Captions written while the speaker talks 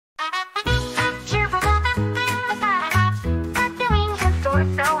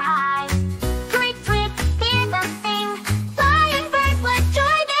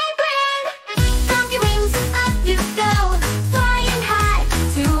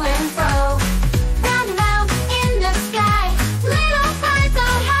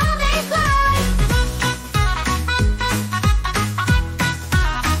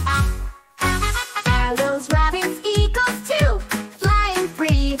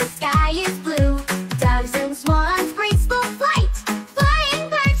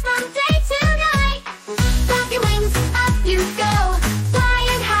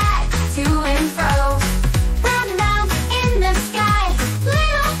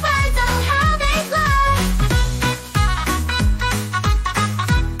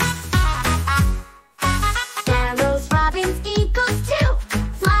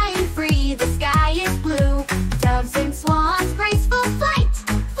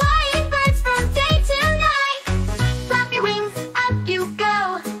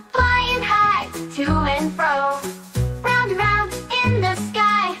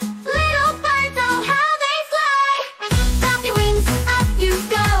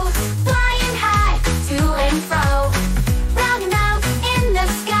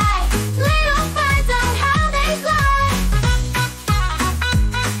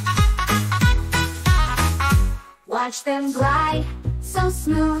and glide, so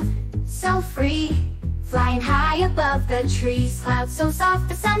smooth, so free. Flying high above the trees, clouds so soft,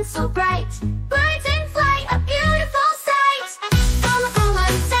 the sun so bright. Birds in flight, a beautiful